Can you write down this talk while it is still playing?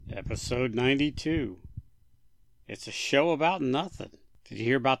Episode 92. It's a show about nothing. Did you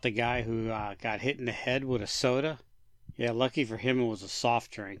hear about the guy who got hit in the head with a soda? Yeah, lucky for him it was a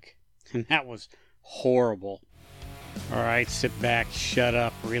soft drink. And that was horrible. Alright, sit back, shut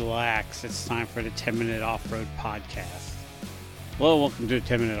up, relax. It's time for the 10-Minute Off-Road Podcast. Hello, welcome to the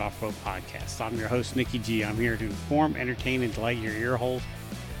 10-Minute Off-Road Podcast. I'm your host, Nicky G. I'm here to inform, entertain, and delight your ear holes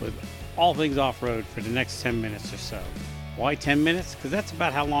with all things off-road for the next 10 minutes or so. Why 10 minutes? Because that's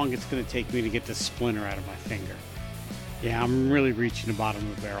about how long it's going to take me to get the splinter out of my finger. Yeah, I'm really reaching the bottom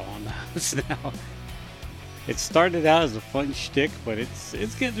of the barrel on those now. It started out as a fun shtick, but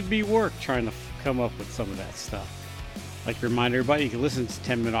it's getting to be work trying to come up with some of that stuff. I'd like to remind everybody you can listen to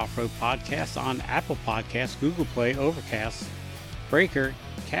 10 Minute Off-Road Podcast on Apple Podcasts, Google Play, Overcast, Breaker,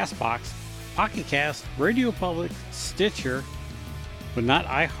 Castbox, Pocket Cast, Radio Public, Stitcher, but not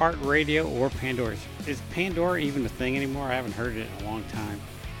iHeartRadio or Pandora. Is Pandora even a thing anymore? I haven't heard it in a long time.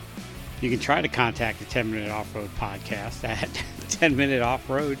 You can try to contact the 10-Minute Off-Road Podcast at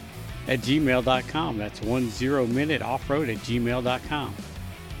 10minuteoffroad@gmail.com. That's 10minuteoffroad@gmail.com.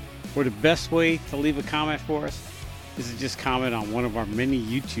 Or the best way to leave a comment for us is to just comment on one of our many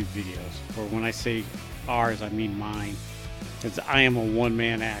YouTube videos. Or when I say ours, I mean mine. Because I am a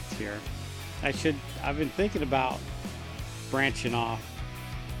one-man act here. I've been thinking about branching off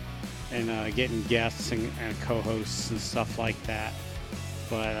and getting guests and co-hosts and stuff like that,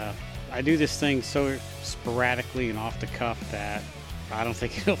 but I do this thing so sporadically and off the cuff that I don't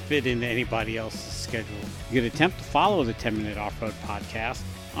think it'll fit into anybody else's schedule. You can attempt to follow the 10-Minute Off-Road Podcast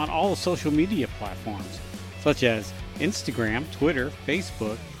on all the social media platforms such as Instagram, Twitter,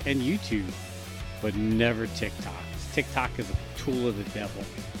 Facebook, and YouTube, but never TikTok. TikTok is a tool of the devil.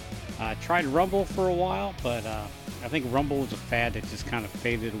 I tried Rumble for a while, but I think Rumble was a fad that just kind of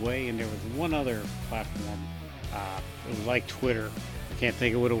faded away, and there was one other platform. It was like Twitter. I can't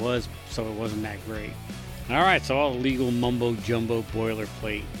think of what it was, so it wasn't that great. Alright, so all the legal mumbo-jumbo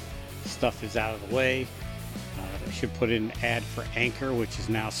boilerplate stuff is out of the way. I should put in an ad for Anchor, which is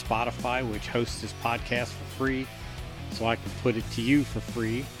now Spotify, which hosts this podcast for free, so I can put it to you for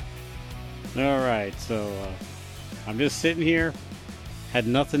free. Alright, so I'm just sitting here. Had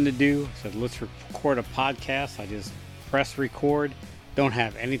nothing to do, said let's record a podcast. I just press record, don't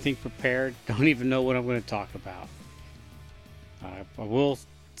have anything prepared, don't even know what I'm going to talk about. I will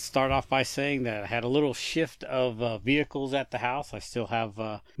start off by saying that I had a little shift of vehicles at the house. I still have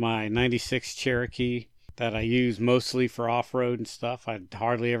my 96 Cherokee that I use mostly for off-road and stuff. I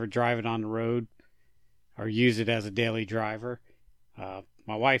hardly ever drive it on the road or use it as a daily driver.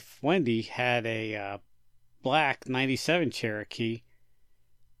 My wife Wendy had a black 97 Cherokee,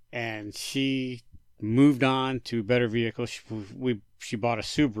 and she moved on to a better vehicle. She bought a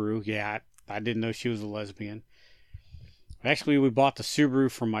Subaru. Yeah, I didn't know she was a lesbian. Actually, we bought the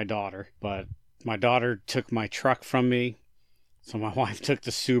Subaru for my daughter, but my daughter took my truck from me, so my wife took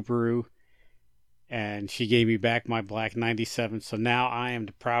the Subaru, and she gave me back my black 97. So now I am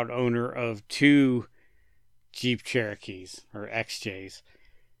the proud owner of two Jeep Cherokees, or XJs.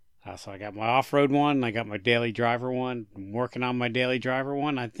 So I got my off-road one, and I got my daily driver one. I'm working on my daily driver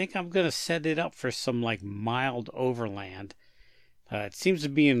one. I think I'm going to set it up for some like mild overland. It seems to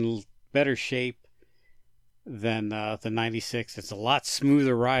be in better shape than the 96. It's a lot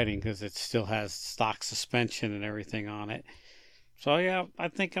smoother riding because it still has stock suspension and everything on it. So yeah, I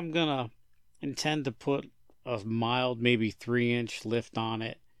think I'm going to intend to put a mild, maybe 3-inch lift on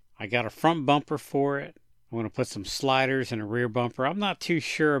it. I got a front bumper for it. I'm going to put some sliders and a rear bumper. I'm not too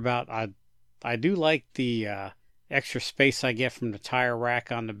sure about... I do like the extra space I get from the tire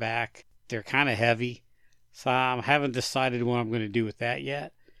rack on the back. They're kind of heavy, so I haven't decided what I'm going to do with that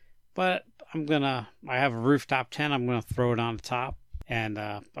yet. But I have a rooftop tent. I'm going to throw it on the top, and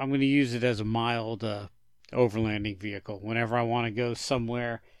I'm going to use it as a mild overlanding vehicle. Whenever I want to go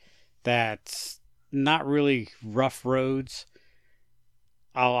somewhere that's not really rough roads,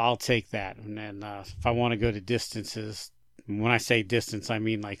 I'll take that. And then if I want to go to distances, when I say distance, I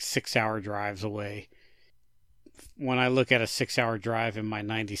mean like 6-hour drives away. When I look at a 6-hour drive in my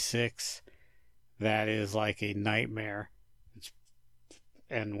 96, that is like a nightmare.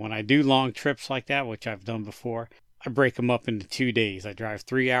 And when I do long trips like that, which I've done before, I break them up into 2 days. I drive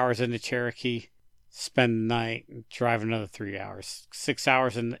 3 hours in the Cherokee, spend the night, drive another 3 hours. 6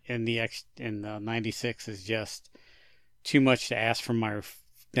 hours in the 96 is just too much to ask for my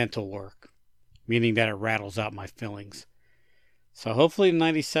dental work, meaning that it rattles out my fillings. So hopefully the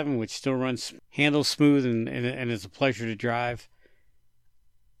 97, which still handles smooth and is a pleasure to drive,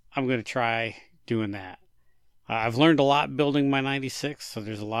 I'm going to try doing that. I've learned a lot building my 96, so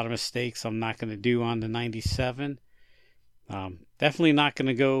there's a lot of mistakes I'm not going to do on the 97. Definitely not going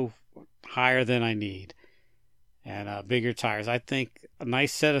to go higher than I need. And bigger tires. I think a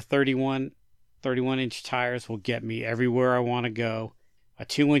nice set of 31-inch tires will get me everywhere I want to go. A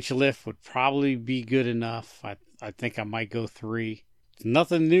 2-inch lift would probably be good enough. I think I might go 3.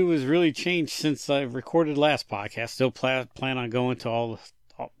 Nothing new has really changed since I recorded last podcast. Still plan on going to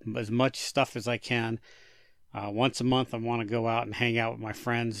as much stuff as I can. Once a month, I want to go out and hang out with my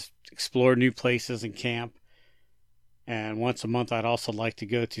friends, explore new places and camp. And once a month, I'd also like to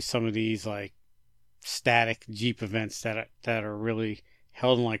go to some of these like static Jeep events that are really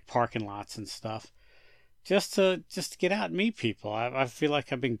held in like parking lots and stuff. Just to get out and meet people. I feel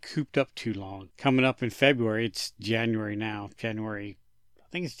like I've been cooped up too long. Coming up in February, it's January now. I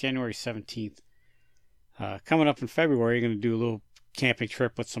think it's January 17th. Coming up in February, I'm going to do a little camping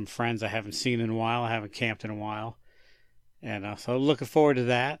trip with some friends I haven't seen in a while. I haven't camped in a while. And so looking forward to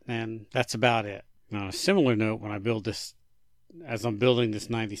that. And that's about it. Now, on a similar note, when I build this, as I'm building this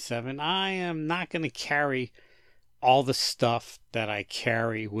 97, I am not going to carry all the stuff that I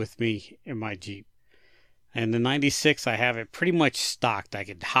carry with me in my Jeep. And the 96, I have it pretty much stocked. I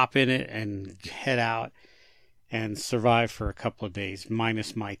could hop in it and head out and survive for a couple of days,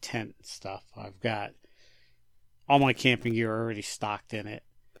 minus my tent and stuff. I've got all my camping gear already stocked in it.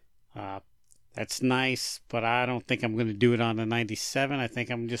 That's nice, but I don't think I'm going to do it on the 97. I think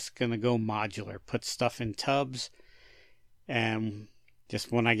I'm just going to go modular, put stuff in tubs, and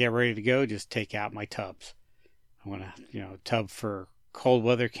just when I get ready to go, just take out my tubs. I'm going to, tub for cold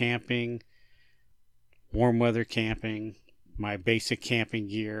weather camping, warm weather camping, my basic camping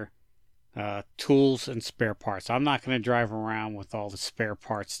gear, tools and spare parts. I'm not going to drive around with all the spare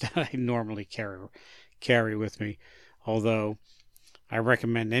parts that I normally carry with me, although I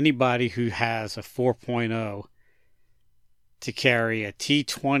recommend anybody who has a 4.0 to carry a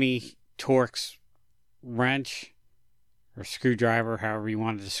T20 Torx wrench or screwdriver, however you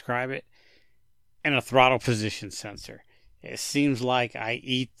want to describe it, and a throttle position sensor. It seems like I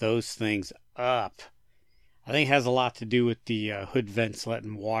eat those things up. I think it has a lot to do with the hood vents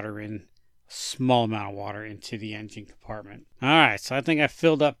letting water in, a small amount of water into the engine compartment. All right, so I think I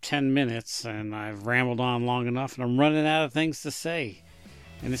filled up 10 minutes and I've rambled on long enough and I'm running out of things to say.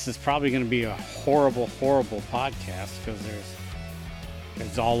 And this is probably going to be a horrible, horrible podcast because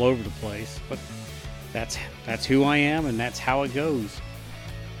it's all over the place. But that's who I am and that's how it goes.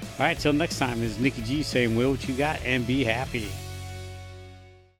 All right, till next time, this is Nicky G saying, "Will what you got and be happy."